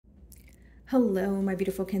Hello, my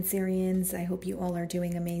beautiful Cancerians. I hope you all are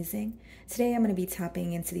doing amazing. Today, I'm going to be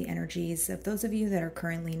tapping into the energies of those of you that are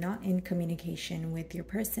currently not in communication with your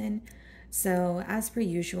person. So, as per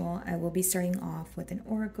usual, I will be starting off with an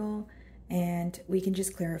oracle and we can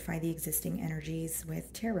just clarify the existing energies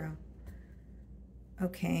with tarot.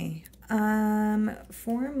 Okay,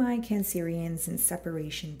 for my Cancerians in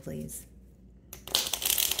separation, please.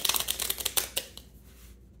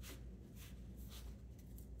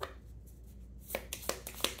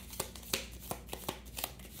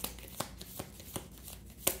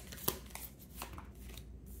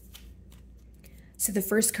 So the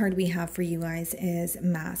first card we have for you guys is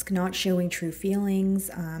mask, not showing true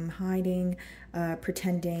feelings, hiding,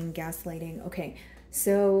 pretending, gaslighting. Okay,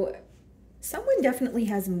 so someone definitely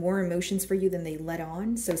has more emotions for you than they let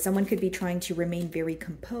on. So someone could be trying to remain very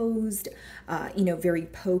composed, very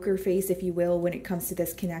poker face, if you will, when it comes to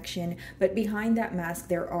this connection. But behind that mask,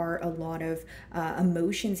 there are a lot of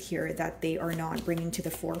emotions here that they are not bringing to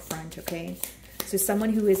the forefront, okay? So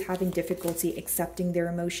someone who is having difficulty accepting their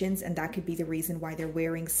emotions, and that could be the reason why they're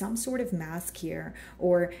wearing some sort of mask here,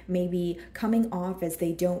 or maybe coming off as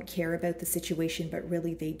they don't care about the situation, but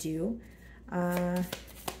really they do.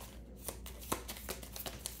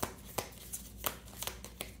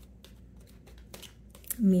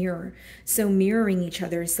 Mirror. So mirroring each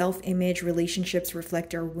other, self-image, relationships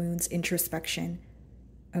reflect our wounds, introspection.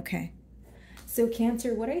 Okay. So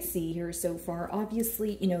Cancer, what I see here so far,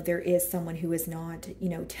 obviously, there is someone who is not,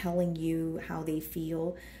 telling you how they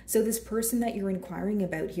feel. So this person that you're inquiring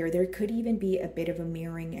about here, there could even be a bit of a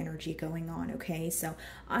mirroring energy going on, okay? So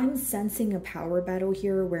I'm sensing a power battle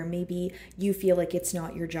here where maybe you feel like it's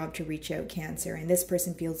not your job to reach out, Cancer, and this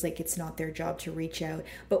person feels like it's not their job to reach out.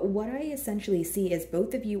 But what I essentially see is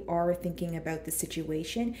both of you are thinking about the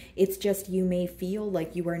situation. It's just you may feel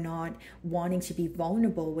like you are not wanting to be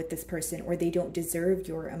vulnerable with this person, or they don't deserve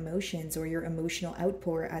your emotions or your emotional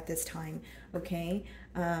outpour at this time, okay?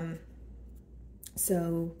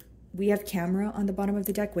 So we have camera on the bottom of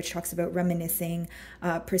the deck, which talks about reminiscing,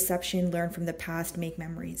 perception, learn from the past, make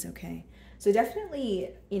memories, okay? So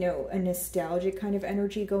definitely, a nostalgic kind of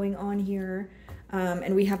energy going on here.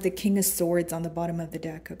 And we have the King of Swords on the bottom of the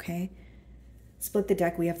deck, okay? Split the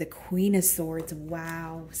deck, we have the Queen of Swords.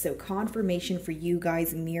 Wow. So confirmation for you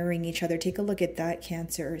guys mirroring each other. Take a look at that,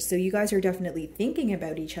 Cancer. So you guys are definitely thinking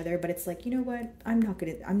about each other, but it's like, you know what? I'm not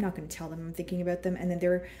gonna tell them I'm thinking about them. And then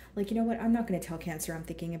they're like, you know what? I'm not gonna tell Cancer I'm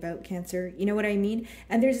thinking about Cancer. You know what I mean?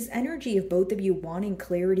 And there's this energy of both of you wanting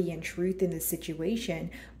clarity and truth in the situation,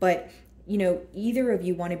 but either of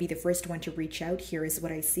you want to be the first one to reach out here is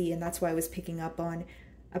what I see. And that's why I was picking up on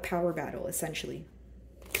a power battle, essentially.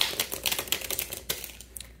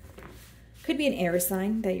 Could be an air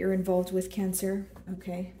sign that you're involved with, Cancer.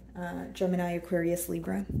 Okay. Gemini, Aquarius,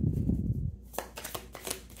 Libra.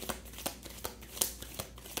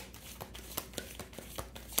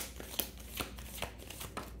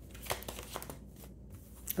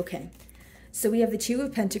 Okay. So we have the Two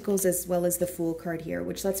of Pentacles as well as the Fool card here,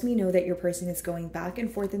 which lets me know that your person is going back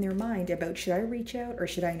and forth in their mind about, should I reach out or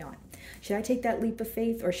should I not? Should I take that leap of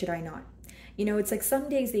faith or should I not? It's like some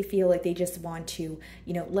days they feel like they just want to,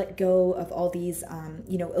 let go of all these,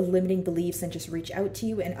 limiting beliefs and just reach out to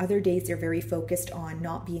you. And other days they're very focused on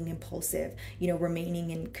not being impulsive,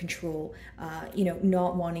 remaining in control,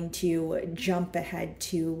 not wanting to jump ahead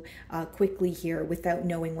too quickly here without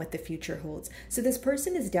knowing what the future holds. So this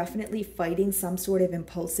person is definitely fighting some sort of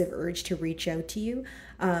impulsive urge to reach out to you.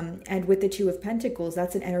 And with the Two of Pentacles,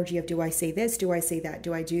 that's an energy of, do I say this? Do I say that?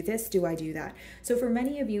 Do I do this? Do I do that? So for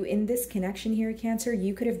many of you in this connection here, Cancer,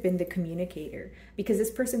 you could have been the communicator because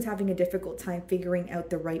this person's having a difficult time figuring out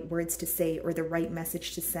the right words to say or the right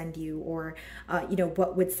message to send you, or,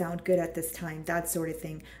 what would sound good at this time, that sort of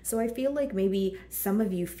thing. So I feel like maybe some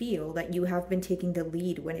of you feel that you have been taking the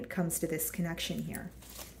lead when it comes to this connection here.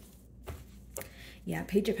 Yeah,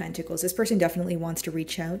 Page of Pentacles. This person definitely wants to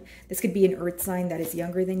reach out. This could be an earth sign that is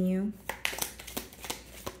younger than you.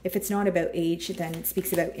 If it's not about age, then it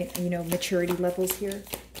speaks about, maturity levels here.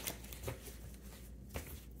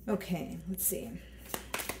 Okay, let's see.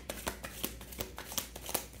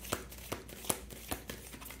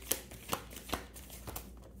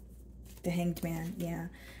 The Hanged Man, yeah.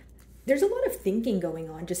 There's a lot of thinking going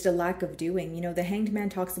on, just a lack of doing. The Hanged Man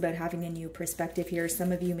talks about having a new perspective here.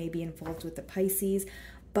 Some of you may be involved with the Pisces,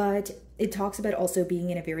 but it talks about also being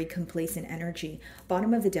in a very complacent energy.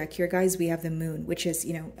 Bottom of the deck here, guys, we have the Moon, which is,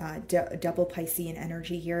 double Piscean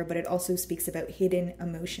energy here, but it also speaks about hidden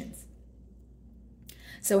emotions.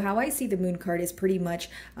 So how I see the moon card is pretty much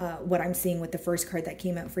what I'm seeing with the first card that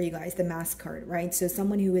came out for you guys, the mask card, right? So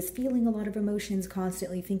someone who is feeling a lot of emotions,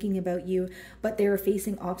 constantly thinking about you, but they're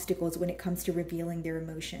facing obstacles when it comes to revealing their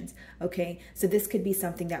emotions, okay? So this could be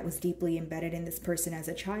something that was deeply embedded in this person as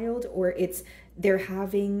a child, or they're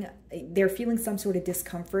feeling some sort of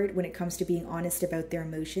discomfort when it comes to being honest about their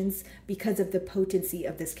emotions because of the potency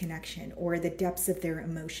of this connection or the depths of their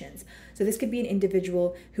emotions. So this could be an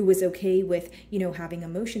individual who was okay with, having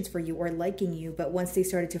emotions for you or liking you, but once they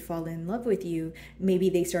started to fall in love with you, maybe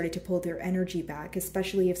they started to pull their energy back,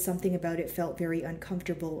 especially if something about it felt very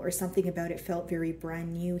uncomfortable or something about it felt very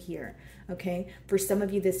brand new here. Okay, for some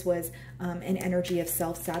of you, this was an energy of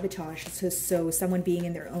self-sabotage. So someone being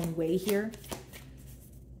in their own way here.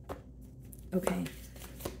 Okay.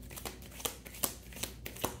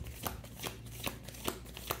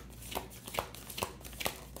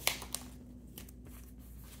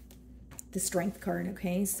 The Strength card,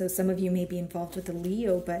 okay? So some of you may be involved with a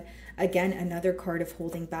Leo, but again, another card of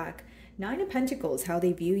holding back. Nine of Pentacles, how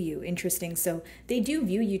they view you. Interesting. So they do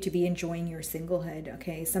view you to be enjoying your singlehood,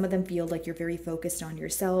 okay? Some of them feel like you're very focused on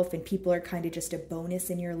yourself and people are kind of just a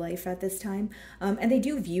bonus in your life at this time. And they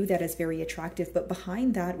do view that as very attractive. But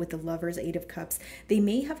behind that, with the Lovers, Eight of Cups, they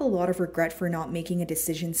may have a lot of regret for not making a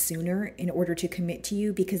decision sooner in order to commit to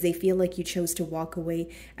you because they feel like you chose to walk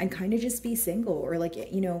away and kind of just be single or like,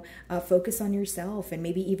 focus on yourself and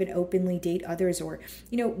maybe even openly date others or,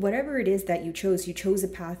 whatever it is that you chose a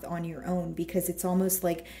path on your own because it's almost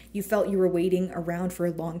like you felt you were waiting around for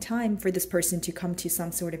a long time for this person to come to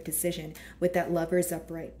some sort of decision with that Lovers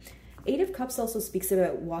upright. Eight of Cups also speaks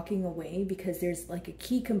about walking away because there's like a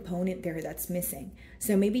key component there that's missing.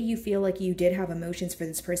 So maybe you feel like you did have emotions for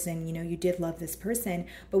this person, you did love this person,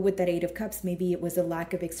 but with that Eight of Cups, maybe it was a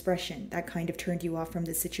lack of expression that kind of turned you off from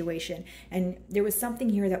the situation. And there was something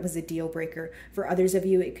here that was a deal breaker. For others of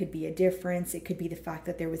you, it could be a difference. It could be the fact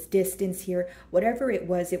that there was distance here. Whatever it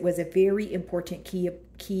was a very important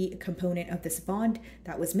key component of this bond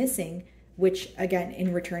that was missing, which again,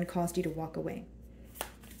 in return caused you to walk away.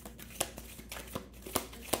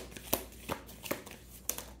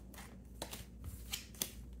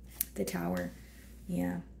 The Tower.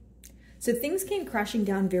 Yeah. So things came crashing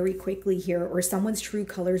down very quickly here, or someone's true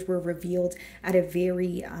colors were revealed at a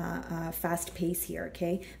very fast pace here,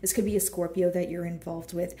 okay? This could be a Scorpio that you're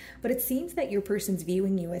involved with, but it seems that your person's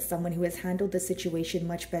viewing you as someone who has handled the situation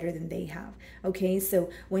much better than they have, okay? So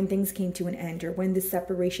when things came to an end or when the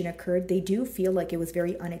separation occurred, they do feel like it was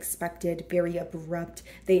very unexpected, very abrupt.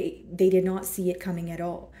 They did not see it coming at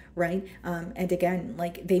all, right? And again,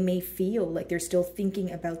 like they may feel like they're still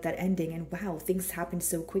thinking about that ending and wow, things happened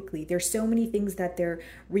so quickly. There's so many things that they're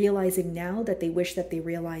realizing now that they wish that they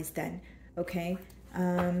realized then, okay?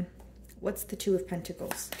 What's the Two of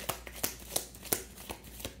Pentacles?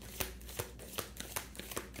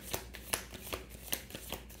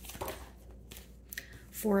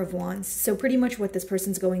 Four of Wands. So pretty much what this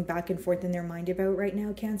person's going back and forth in their mind about right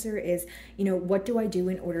now, Cancer, is, what do I do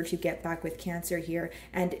in order to get back with Cancer here?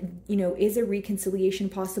 And, is a reconciliation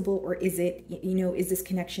possible, or is it, is this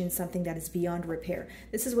connection something that is beyond repair?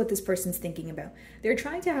 This is what this person's thinking about. They're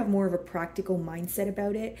trying to have more of a practical mindset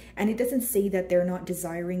about it. And it doesn't say that they're not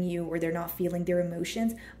desiring you or they're not feeling their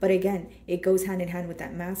emotions. But again, it goes hand in hand with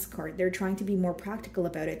that Mask card. They're trying to be more practical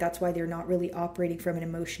about it. That's why they're not really operating from an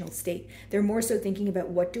emotional state. They're more so thinking about,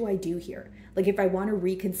 what do I do here? Like if I want to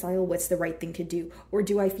reconcile, what's the right thing to do? Or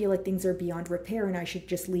do I feel like things are beyond repair and I should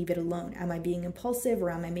just leave it alone? Am I being impulsive or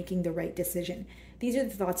am I making the right decision? These are the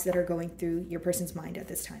thoughts that are going through your person's mind at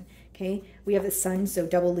this time, okay? We have the Sun, so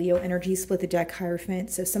double Leo energy, split the deck, Hierophant.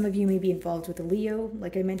 So some of you may be involved with a Leo,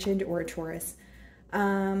 like I mentioned, or a Taurus.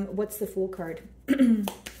 What's the Fool card?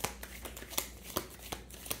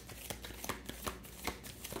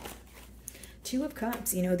 Two of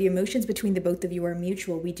Cups, the emotions between the both of you are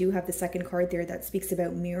mutual. We do have the second card there that speaks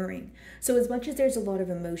about mirroring. So as much as there's a lot of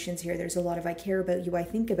emotions here, there's a lot of I care about you, I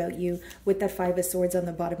think about you. With that Five of Swords on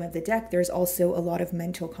the bottom of the deck, there's also a lot of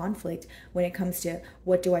mental conflict when it comes to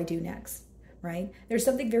what do I do next, right? There's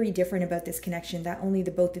something very different about this connection that only the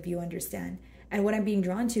both of you understand. And what I'm being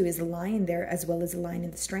drawn to is a Lion there as well as a Lion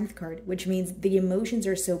in the Strength card, which means the emotions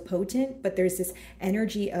are so potent, but there's this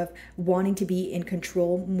energy of wanting to be in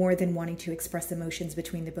control more than wanting to express emotions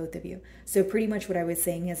between the both of you. So pretty much what I was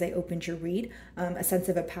saying as I opened your read, a sense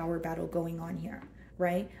of a power battle going on here,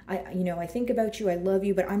 right? I think about you, I love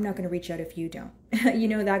you, but I'm not going to reach out if you don't,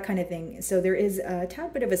 that kind of thing. So there is a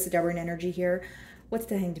tad bit of a stubborn energy here. What's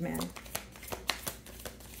the Hanged Man?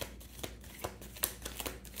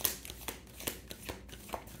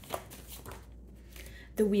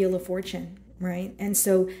 The Wheel of Fortune. right? And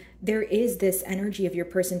so there is this energy of your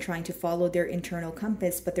person trying to follow their internal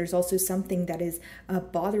compass, but there's also something that is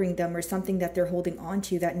bothering them, or something that they're holding on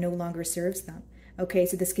to that no longer serves them. Okay,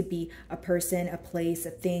 so this could be a person, a place,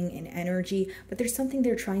 a thing, an energy, but there's something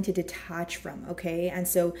they're trying to detach from, okay? And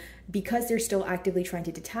so because they're still actively trying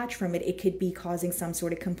to detach from it, it could be causing some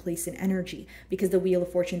sort of complacent energy, because the Wheel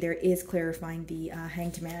of Fortune there is clarifying the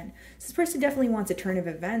Hanged Man. So this person definitely wants a turn of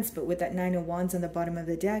events, but with that Nine of Wands on the bottom of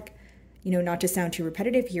the deck, you know, not to sound too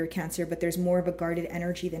repetitive here, Cancer, but there's more of a guarded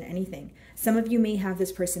energy than anything. Some of you may have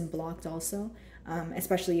this person blocked also,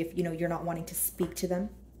 especially if, you know, you're not wanting to speak to them.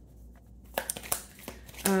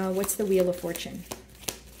 What's the Wheel of Fortune?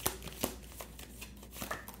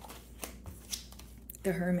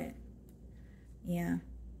 The Hermit. Yeah.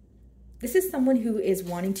 This is someone who is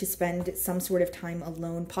wanting to spend some sort of time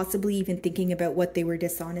alone, possibly even thinking about what they were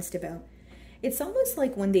dishonest about. It's almost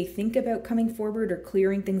like when they think about coming forward or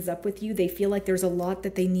clearing things up with you, they feel like there's a lot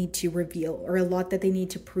that they need to reveal, or a lot that they need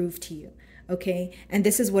to prove to you, okay? And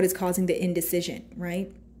this is what is causing the indecision,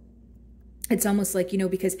 right? It's almost like, you know,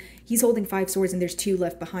 because he's holding 5 swords and there's 2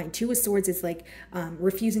 left behind. 2 of swords is like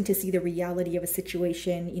refusing to see the reality of a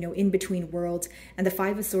situation, you know, in between worlds. And the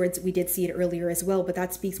 5 of swords, we did see it earlier as well, but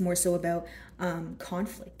that speaks more so about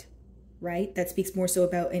conflict, right? That speaks more so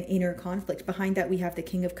about an inner conflict. Behind that, we have the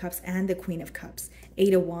King of Cups and the Queen of Cups,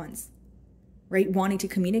 8 of Wands, right? Wanting to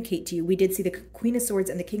communicate to you. We did see the Queen of Swords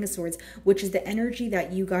and the King of Swords, which is the energy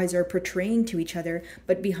that you guys are portraying to each other.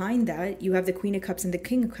 But behind that, you have the Queen of Cups and the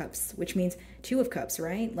King of Cups, which means 2 of Cups,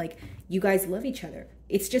 right? Like, you guys love each other.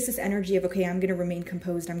 It's just this energy of, okay, I'm going to remain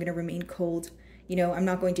composed. I'm going to remain cold. You know, I'm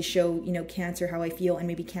not going to show, you know, Cancer how I feel, and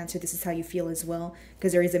maybe Cancer, this is how you feel as well,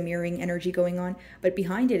 because there is a mirroring energy going on. But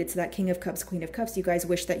behind it, it's that King of Cups, Queen of Cups. You guys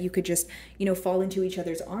wish that you could just, you know, fall into each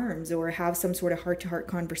other's arms or have some sort of heart-to-heart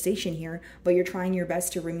conversation here, but you're trying your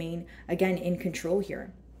best to remain, again, in control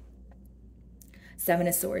here. 7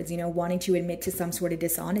 of Swords, you know, wanting to admit to some sort of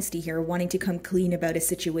dishonesty here, wanting to come clean about a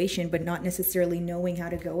situation, but not necessarily knowing how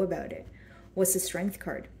to go about it. What's the Strength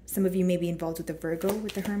card? Some of you may be involved with the Virgo,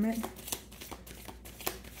 with the Hermit.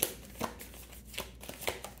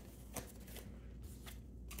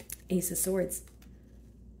 Ace of Swords.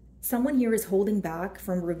 Someone here is holding back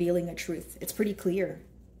from revealing a truth. It's pretty clear.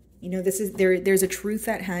 You know, this is there's a truth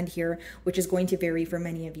at hand here, which is going to vary for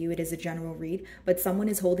many of you. It is a general read, but someone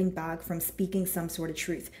is holding back from speaking some sort of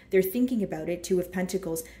truth. They're thinking about it. 2 of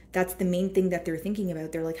Pentacles, that's the main thing that they're thinking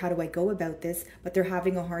about. They're like, how do I go about this? But they're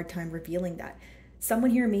having a hard time revealing that.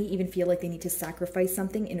 Someone here may even feel like they need to sacrifice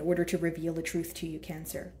something in order to reveal the truth to you,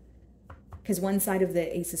 Cancer. Because one side of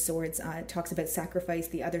the Ace of Swords talks about sacrifice.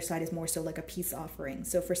 The other side is more so like a peace offering.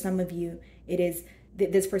 So for some of you, it is,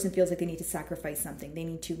 this person feels like they need to sacrifice something. They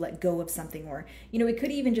need to let go of something. Or, you know, it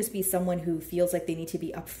could even just be someone who feels like they need to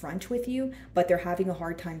be upfront with you, but they're having a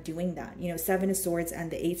hard time doing that. You know, 7 of Swords and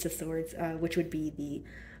the Ace of Swords, which would be the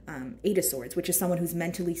 8 of Swords, which is someone who's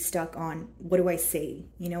mentally stuck on, what do I say?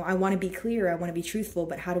 You know, I want to be clear, I want to be truthful,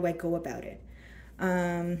 but how do I go about it?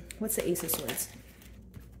 What's the Ace of Swords?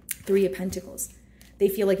 3 of Pentacles. They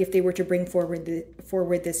feel like if they were to bring forward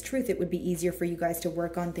this truth, it would be easier for you guys to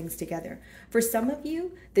work on things together. For some of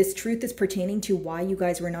you, this truth is pertaining to why you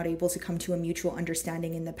guys were not able to come to a mutual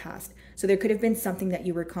understanding in the past. So there could have been something that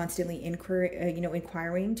you were constantly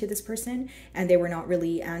inquiring to this person, and they were not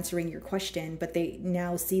really answering your question, but they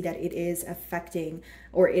now see that it is affecting,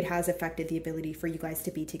 or it has affected the ability for you guys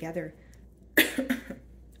to be together.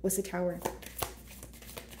 What's the Tower?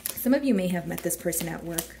 Some of you may have met this person at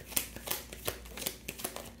work.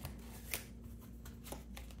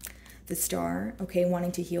 The Star, okay,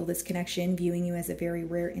 wanting to heal this connection, viewing you as a very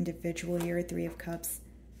rare individual here, 3 of Cups.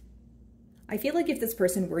 I feel like if this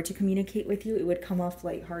person were to communicate with you, it would come off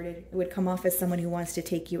lighthearted. It would come off as someone who wants to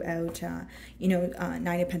take you out.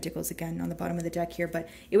 9 of Pentacles again on the bottom of the deck here, but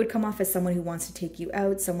it would come off as someone who wants to take you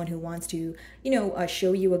out, someone who wants to,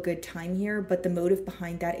 show you a good time here, but the motive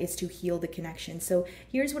behind that is to heal the connection. So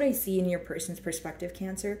here's what I see in your person's perspective,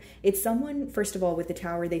 Cancer. It's someone, first of all, with the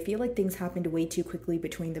Tower, they feel like things happened way too quickly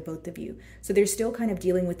between the both of you. So they're still kind of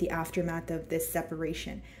dealing with the aftermath of this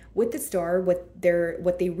separation. With the Star, what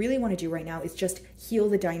they really want to do right now is just heal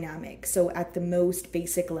the dynamic. So at the most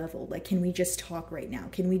basic level, like, can we just talk right now?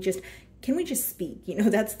 Can we just speak?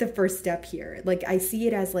 That's the first step here. Like, I see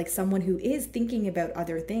it as like someone who is thinking about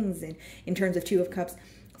other things, and in terms of 2 of Cups,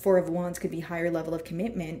 4 of Wands could be higher level of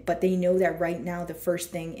commitment, but they know that right now the first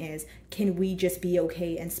thing is, can we just be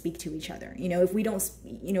okay and speak to each other? If we don't,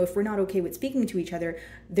 if we're not okay with speaking to each other,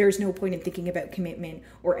 there's no point in thinking about commitment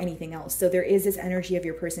or anything else. So there is this energy of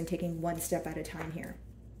your person taking one step at a time here.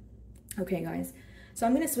 Okay, guys. So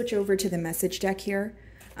I'm going to switch over to the message deck here.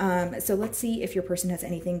 So let's see if your person has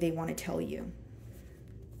anything they want to tell you.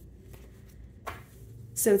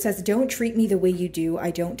 So it says, don't treat me the way you do.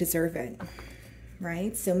 I don't deserve it.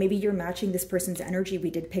 Right? So maybe you're matching this person's energy.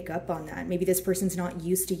 We did pick up on that. Maybe this person's not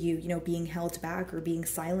used to you, being held back or being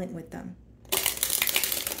silent with them.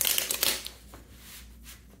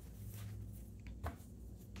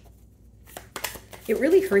 It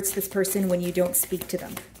really hurts this person when you don't speak to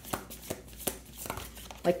them.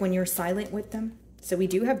 Like when you're silent with them. So we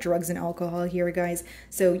do have drugs and alcohol here, guys.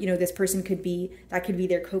 So, this person that could be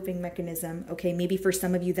their coping mechanism. Okay, maybe for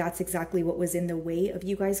some of you, that's exactly what was in the way of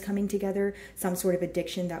you guys coming together. Some sort of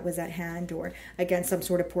addiction that was at hand, or again, some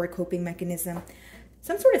sort of poor coping mechanism.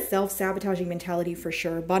 Some sort of self-sabotaging mentality for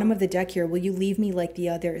sure. Bottom of the deck here, will you leave me like the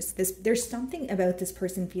others? There's something about this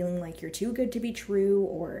person feeling like you're too good to be true,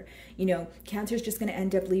 or, Cancer's just going to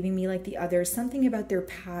end up leaving me like the others. Something about their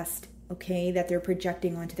past, okay, that they're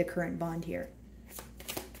projecting onto the current bond here.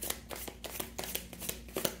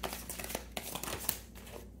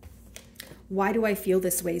 Why do I feel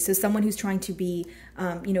this way? So someone who's trying to be,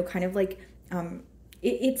 kind of like,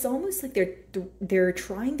 it's almost like they're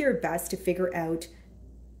trying their best to figure out,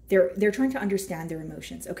 they're trying to understand their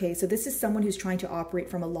emotions. Okay, so this is someone who's trying to operate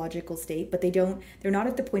from a logical state, but they're not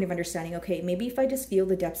at the point of understanding, okay, maybe if I just feel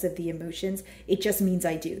the depths of the emotions, it just means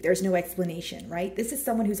I do. There's no explanation, right? This is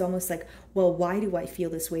someone who's almost like, well, why do I feel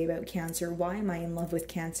this way about Cancer? Why am I in love with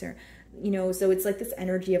Cancer? So it's like this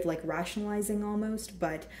energy of like rationalizing almost,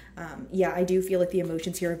 but yeah, I do feel like the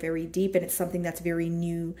emotions here are very deep, and it's something that's very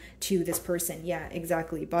new to this person. Yeah,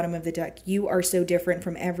 exactly. Bottom of the deck. You are so different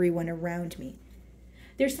from everyone around me.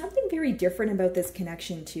 There's something very different about this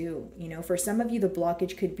connection too. For some of you, the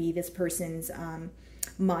blockage could be this person's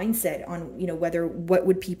mindset on, what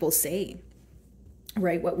would people say?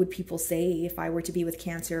 Right? What would people say if I were to be with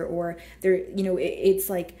Cancer? Or it's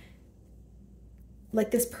like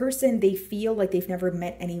this person, they feel like they've never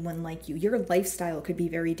met anyone like you. Your lifestyle could be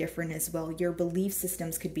very different as well. Your belief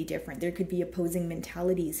systems could be different. There could be opposing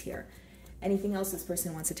mentalities here. Anything else this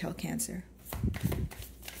person wants to tell Cancer?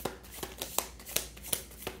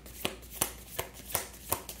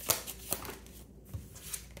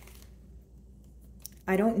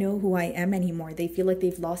 I don't know who I am anymore. They feel like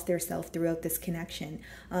they've lost their self throughout this connection.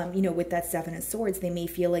 With that Seven of Swords, they may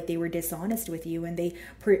feel like they were dishonest with you, and they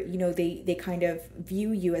kind of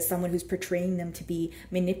view you as someone who's portraying them to be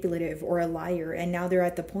manipulative or a liar. And now they're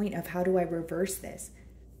at the point of, how do I reverse this?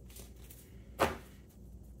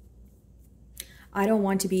 I don't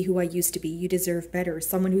want to be who I used to be. You deserve better.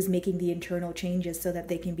 Someone who's making the internal changes so that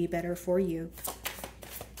they can be better for you.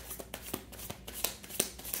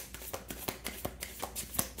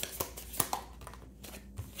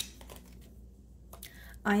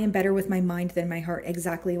 I am better with my mind than my heart.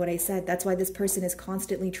 Exactly what I said. That's why this person is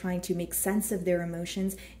constantly trying to make sense of their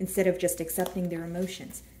emotions instead of just accepting their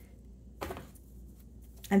emotions.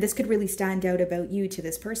 And this could really stand out about you to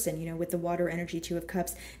this person, with the water energy, Two of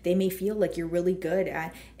Cups. They may feel like you're really good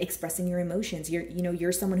at expressing your emotions.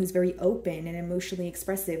 You're someone who's very open and emotionally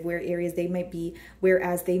expressive, whereas they might be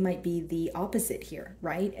the opposite here,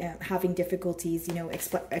 right? Having difficulties,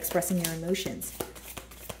 expressing their emotions.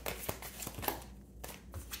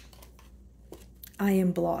 I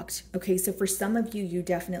am blocked. Okay, so for some of you, you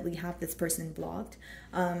definitely have this person blocked.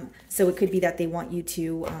 So it could be that they want you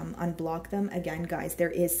to unblock them. Again, guys,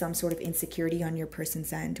 there is some sort of insecurity on your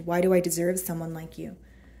person's end. Why do I deserve someone like you?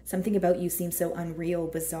 Something about you seems so unreal,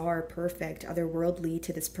 bizarre, perfect, otherworldly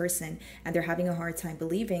to this person, and they're having a hard time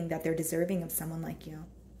believing that they're deserving of someone like you.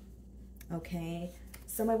 Okay.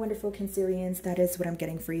 So my wonderful Cancerians, that is what I'm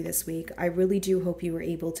getting for you this week. I really do hope you were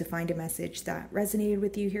able to find a message that resonated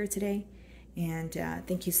with you here today. And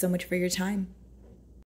thank you so much for your time.